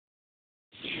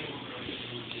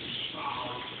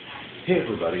Hey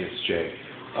everybody, it's Jay.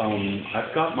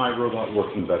 I've got my robot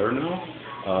working better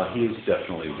now. He is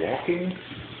definitely walking.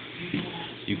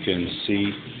 You can see.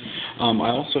 I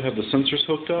also have the sensors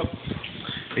hooked up.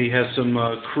 He has some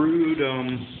crude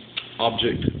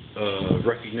object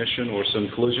recognition or some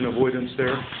collision avoidance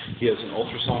there. He has an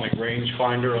ultrasonic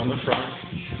rangefinder on the front.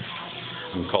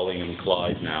 I'm calling him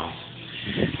Clyde now.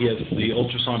 He has the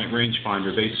ultrasonic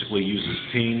rangefinder basically uses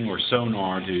ping or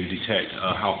sonar to detect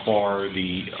how far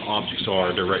the objects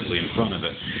are directly in front of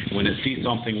it. When it sees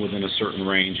something within a certain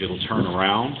range, it'll turn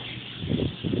around.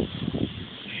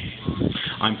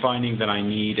 I'm finding that I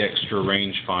need extra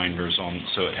rangefinders on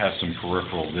so it has some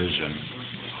peripheral vision.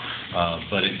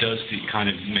 But it does kind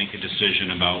of make a decision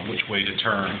about which way to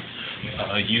turn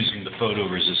using the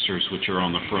photoresistors which are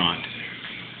on the front.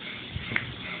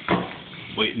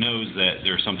 Well, it knows that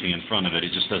there's something in front of it,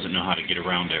 it just doesn't know how to get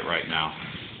around it right now.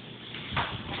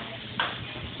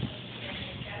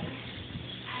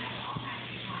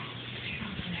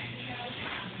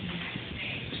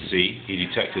 See, he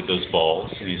detected those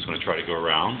balls, and he's going to try to go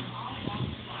around.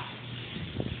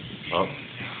 Oh,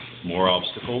 more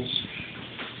obstacles.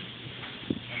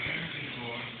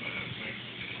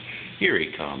 Here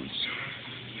he comes.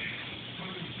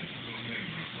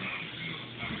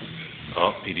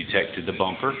 Oh, he detected the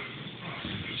bumper.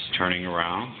 He's turning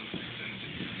around.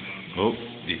 Oh,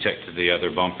 detected the other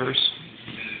bumpers.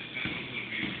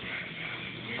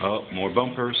 Oh, more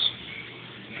bumpers.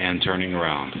 And turning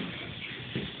around.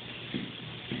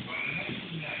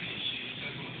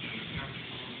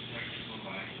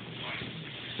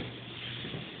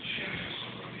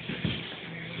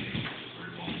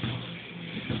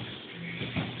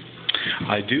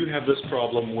 I do have this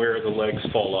problem where the legs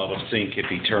fall out of sync if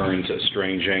he turns at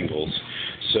strange angles.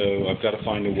 So I've got to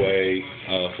find a way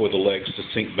for the legs to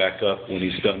sync back up when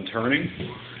he's done turning.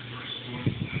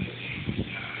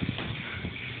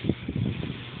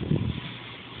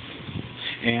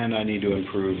 And I need to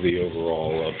improve the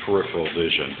overall peripheral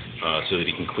vision so that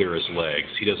he can clear his legs.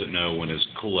 He doesn't know when his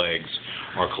legs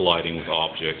are colliding with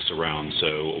objects around,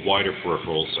 so wider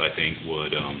peripherals, I think,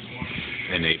 would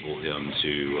enable him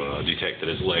to detect that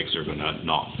his legs are going to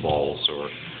knock balls or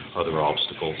other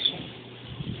obstacles.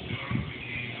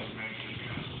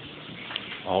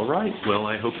 All right, well,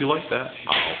 I hope you like that.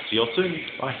 I'll see you all soon.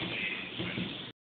 Bye.